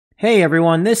Hey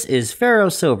everyone, this is Pharaoh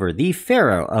Silver, the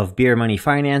Pharaoh of Beer Money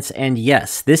Finance, and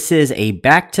yes, this is a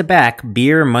back-to-back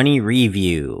Beer Money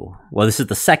review. Well, this is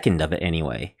the second of it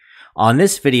anyway. On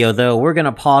this video though, we're going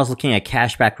to pause looking at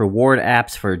cashback reward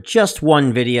apps for just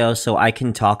one video so I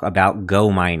can talk about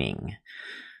GoMining.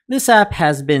 This app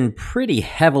has been pretty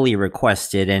heavily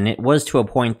requested, and it was to a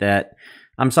point that,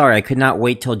 I'm sorry, I could not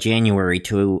wait till January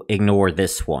to ignore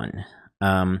this one.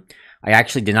 I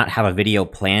actually did not have a video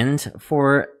planned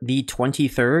for the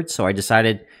 23rd, so I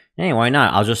decided, hey, why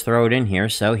not? I'll just throw it in here,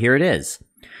 so here it is.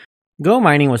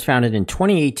 GoMining was founded in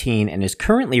 2018 and is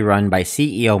currently run by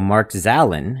CEO Mark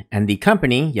Zalin, and the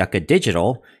company, Yucca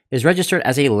Digital, is registered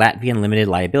as a Latvian limited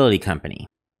liability company.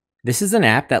 This is an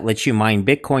app that lets you mine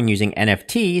Bitcoin using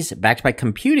NFTs backed by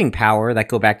computing power that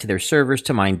go back to their servers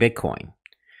to mine Bitcoin.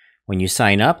 When you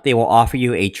sign up, they will offer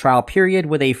you a trial period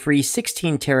with a free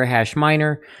 16 terahash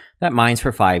miner that mines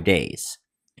for 5 days.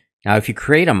 Now, if you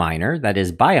create a miner, that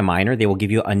is, buy a miner, they will give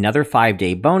you another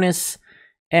 5-day bonus.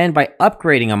 And by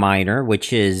upgrading a miner,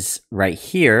 which is right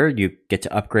here, you get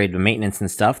to upgrade the maintenance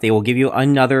and stuff, they will give you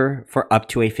another for up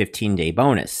to a 15-day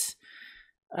bonus.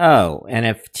 Oh,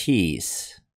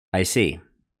 NFTs. I see.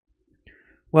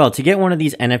 Well, to get one of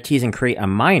these NFTs and create a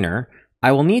miner,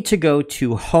 I will need to go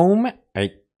to Home.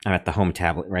 I'm at the Home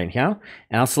tablet right now,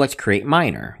 and I'll select Create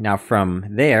Miner. Now from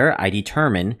there, I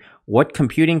determine what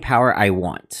computing power I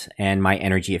want and my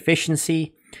energy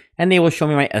efficiency, and they will show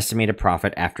me my estimated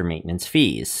profit after maintenance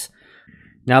fees.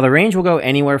 Now the range will go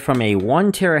anywhere from a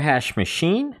 1 terahash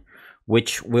machine,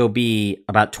 which will be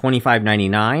about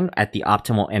 $25.99 at the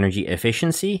optimal energy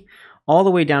efficiency, all the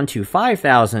way down to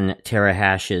 5,000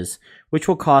 terahashes, which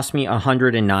will cost me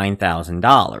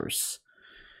 $109,000.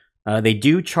 They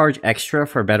do charge extra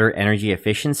for better energy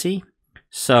efficiency.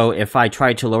 So if I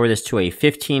try to lower this to a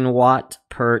 15 watt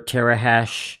per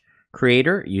terahash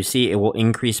creator, you see it will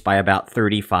increase by about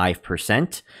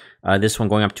 35%. This one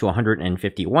going up to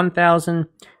 $151,000,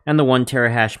 and the 1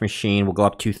 terahash machine will go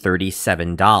up to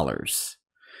 $37.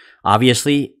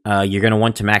 Obviously, you're going to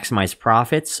want to maximize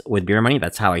profits with Beer Money.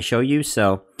 That's how I show you.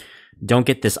 So don't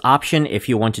get this option. If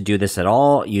you want to do this at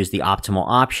all, use the optimal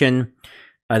option.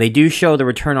 They do show the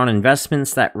return on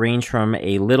investments that range from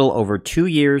a little over 2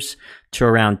 years to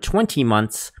around 20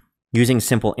 months using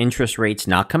simple interest rates,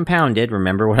 not compounded.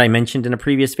 Remember what I mentioned in a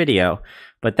previous video.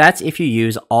 But that's if you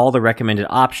use all the recommended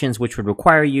options, which would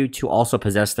require you to also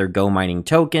possess their GoMining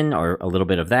token or a little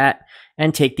bit of that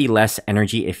and take the less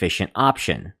energy efficient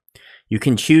option. You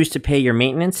can choose to pay your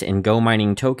maintenance in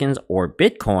GoMining tokens or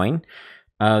Bitcoin.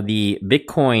 The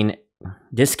Bitcoin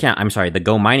discount, the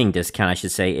GoMining discount, I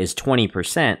should say, is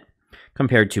 20%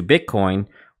 compared to Bitcoin,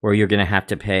 where you're going to have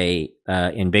to pay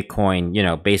in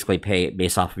Bitcoin, basically pay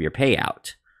based off of your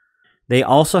payout. They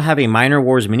also have a Miner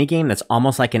Wars minigame that's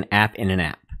almost like an app in an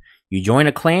app. You join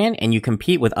a clan and you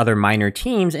compete with other miner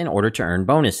teams in order to earn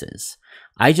bonuses.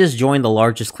 I just joined the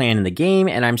largest clan in the game,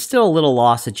 and I'm still a little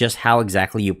lost at just how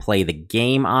exactly you play the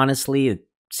game, honestly. It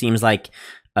seems like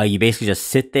you basically just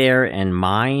sit there and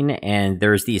mine, and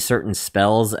there's these certain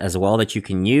spells as well that you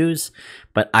can use,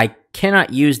 but I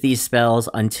cannot use these spells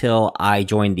until I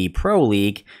join the Pro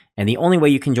League, and the only way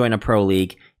you can join a Pro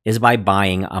League is by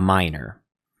buying a miner.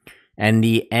 And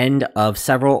the end of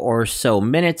several or so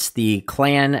minutes, the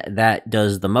clan that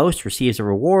does the most receives a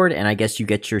reward, and I guess you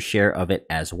get your share of it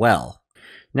as well.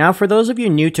 Now, for those of you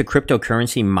new to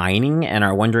cryptocurrency mining and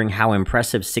are wondering how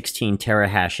impressive 16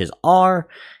 terahashes are,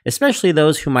 especially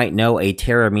those who might know a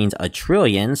tera means a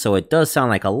trillion, so it does sound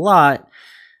like a lot,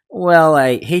 well,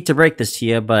 I hate to break this to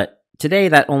you, but today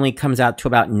that only comes out to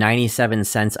about 97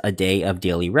 cents a day of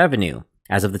daily revenue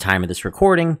as of the time of this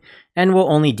recording, and will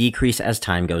only decrease as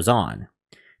time goes on.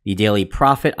 The daily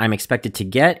profit I'm expected to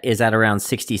get is at around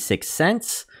 66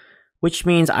 cents, which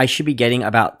means I should be getting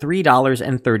about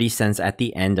 $3.30 at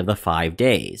the end of the 5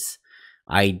 days.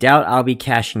 I doubt I'll be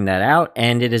cashing that out,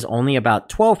 and it is only about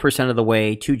 12% of the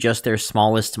way to just their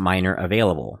smallest miner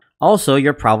available. Also,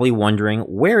 you're probably wondering,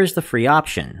 where is the free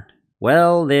option?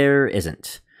 Well, there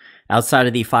isn't. Outside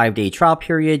of the 5-day trial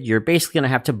period, you're basically going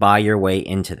to have to buy your way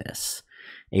into this.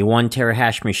 A 1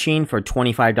 terahash machine for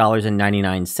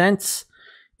 $25.99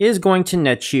 is going to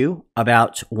net you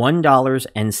about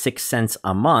 $1.06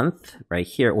 a month, right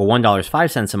here, well,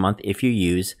 $1.05 a month if you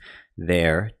use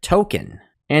their token.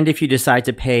 And if you decide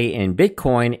to pay in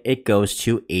Bitcoin, it goes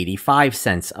to 85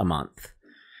 cents a month.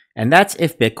 And that's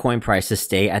if Bitcoin prices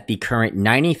stay at the current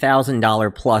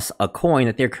 $90,000 plus a coin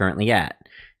that they're currently at.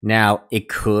 Now, it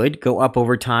could go up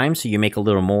over time, so you make a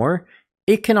little more.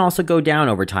 It can also go down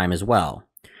over time as well,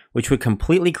 which would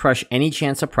completely crush any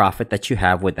chance of profit that you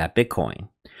have with that Bitcoin.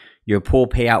 Your pool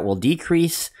payout will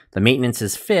decrease, the maintenance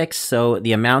is fixed, so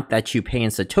the amount that you pay in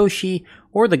Satoshi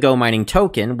or the GoMining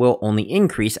token will only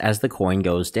increase as the coin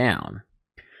goes down.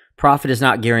 Profit is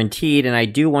not guaranteed, and I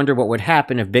do wonder what would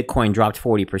happen if Bitcoin dropped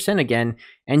 40% again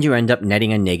and you end up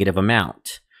netting a negative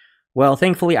amount. Well,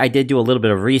 thankfully I did do a little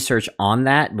bit of research on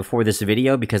that before this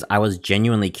video because I was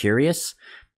genuinely curious.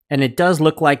 And it does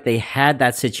look like they had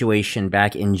that situation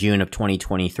back in June of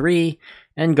 2023,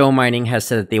 and GoMining has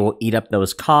said that they will eat up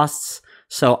those costs.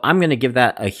 So I'm going to give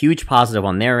that a huge positive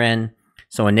on their end.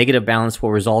 So a negative balance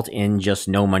will result in just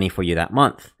no money for you that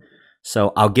month.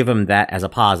 So I'll give them that as a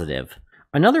positive.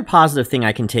 Another positive thing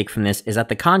I can take from this is that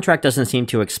the contract doesn't seem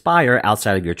to expire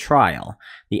outside of your trial.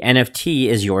 The NFT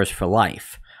is yours for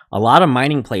life. A lot of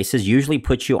mining places usually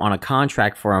put you on a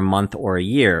contract for a month or a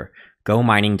year.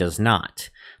 GoMining does not.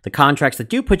 The contracts that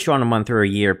do put you on a month or a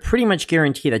year pretty much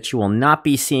guarantee that you will not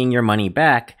be seeing your money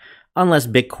back unless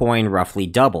Bitcoin roughly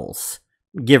doubles,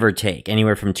 give or take,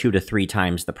 anywhere from 2 to 3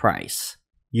 times the price.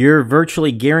 You're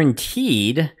virtually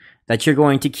guaranteed that you're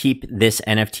going to keep this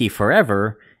NFT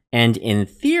forever, and in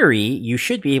theory, you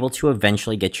should be able to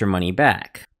eventually get your money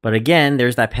back. But again,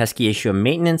 there's that pesky issue of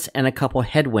maintenance and a couple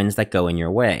headwinds that go in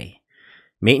your way.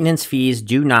 Maintenance fees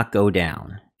do not go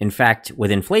down. In fact,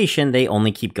 with inflation, they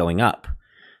only keep going up.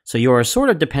 So you are sort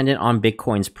of dependent on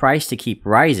Bitcoin's price to keep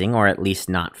rising, or at least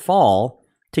not fall,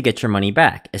 to get your money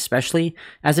back, especially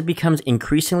as it becomes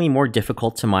increasingly more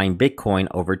difficult to mine Bitcoin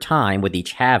over time with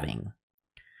each halving.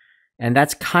 And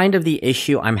that's kind of the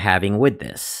issue I'm having with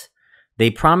this. They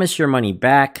promise your money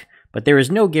back, but there is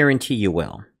no guarantee you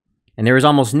will. And there is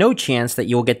almost no chance that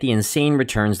you'll get the insane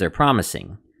returns they're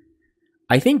promising.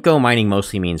 I think GoMining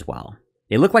mostly means well.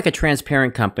 They look like a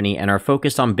transparent company and are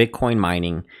focused on Bitcoin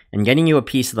mining and getting you a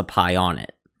piece of the pie on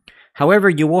it. However,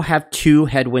 you will have 2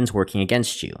 headwinds working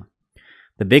against you.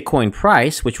 The Bitcoin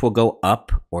price, which will go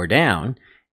up or down,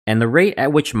 and the rate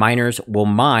at which miners will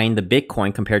mine the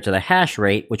Bitcoin compared to the hash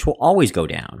rate, which will always go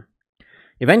down.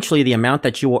 Eventually, the amount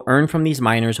that you will earn from these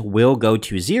miners will go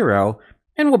to 0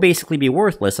 and will basically be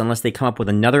worthless unless they come up with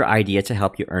another idea to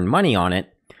help you earn money on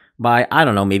it by, I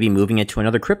don't know, maybe moving it to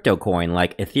another crypto coin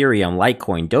like Ethereum,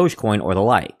 Litecoin, Dogecoin, or the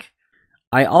like.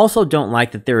 I also don't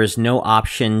like that there is no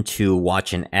option to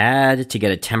watch an ad to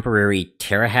get a temporary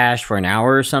terahash for an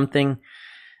hour or something.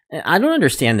 I don't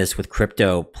understand this with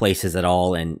crypto places at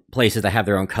all and places that have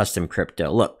their own custom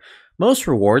crypto. Look, most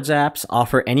rewards apps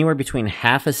offer anywhere between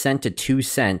half a cent to 2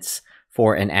 cents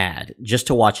for an ad, just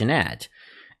to watch an ad.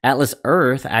 Atlas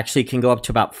Earth actually can go up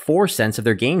to about 4 cents of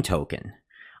their game token.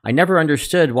 I never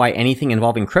understood why anything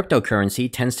involving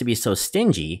cryptocurrency tends to be so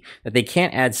stingy that they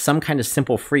can't add some kind of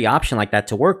simple free option like that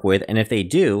to work with, and if they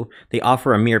do, they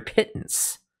offer a mere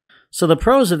pittance. So the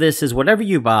pros of this is whatever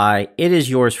you buy, it is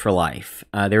yours for life.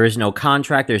 There is no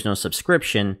contract, there's no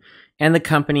subscription, and the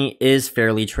company is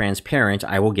fairly transparent,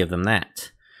 I will give them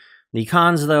that. The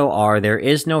cons, though, are there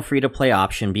is no free-to-play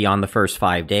option beyond the first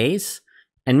 5 days,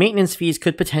 and maintenance fees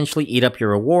could potentially eat up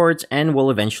your rewards and will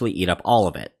eventually eat up all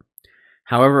of it.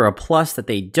 However, a plus that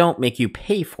they don't make you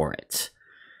pay for it.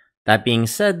 That being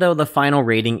said, though, the final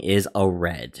rating is a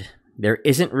red. There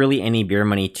isn't really any beer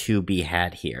money to be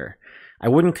had here. I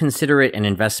wouldn't consider it an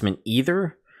investment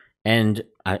either, and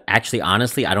actually,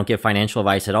 honestly, I don't give financial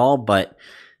advice at all, but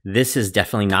this is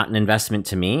definitely not an investment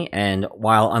to me, and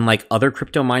while unlike other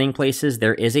crypto mining places,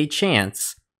 there is a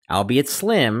chance, albeit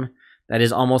slim, that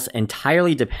is almost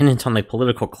entirely dependent on the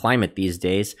political climate these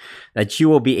days, that you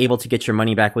will be able to get your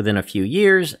money back within a few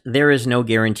years, there is no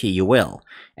guarantee you will.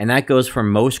 And that goes for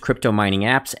most crypto mining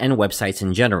apps and websites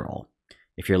in general.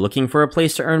 If you're looking for a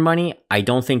place to earn money, I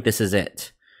don't think this is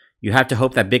it. You have to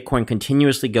hope that Bitcoin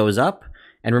continuously goes up,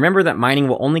 and remember that mining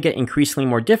will only get increasingly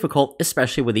more difficult,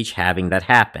 especially with each halving that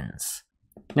happens.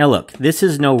 Now look, this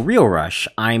is no real rush.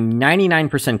 I'm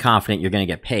 99% confident you're going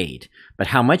to get paid, but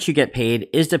how much you get paid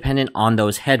is dependent on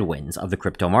those headwinds of the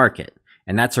crypto market,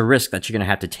 and that's a risk that you're going to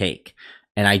have to take.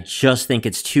 And I just think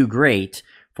it's too great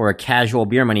for a casual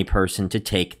beer money person to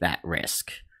take that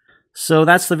risk. So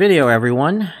that's the video,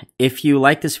 everyone. If you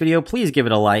like this video, please give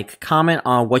it a like. Comment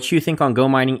on what you think on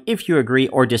GoMining if you agree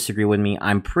or disagree with me.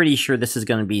 I'm pretty sure this is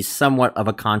going to be somewhat of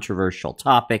a controversial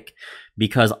topic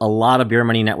because a lot of Beer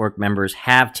Money Network members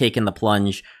have taken the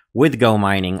plunge with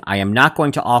GoMining. I am not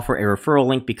going to offer a referral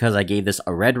link because I gave this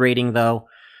a red rating, though.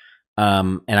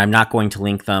 And I'm not going to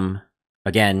link them.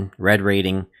 Again, red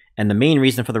rating. And the main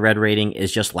reason for the red rating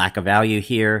is just lack of value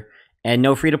here and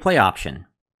no free-to-play option.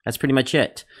 That's pretty much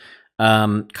it.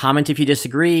 Comment if you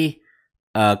disagree.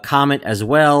 Comment as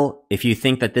well if you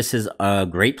think that this is a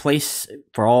great place.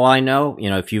 For all I know, you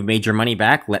know, if you've made your money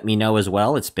back, let me know as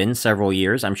well. It's been several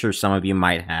years. I'm sure some of you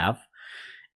might have.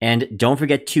 And don't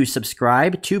forget to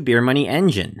subscribe to Beer Money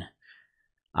Engine.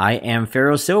 I am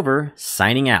Pharaoh Silver,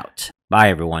 signing out. Bye,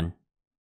 everyone.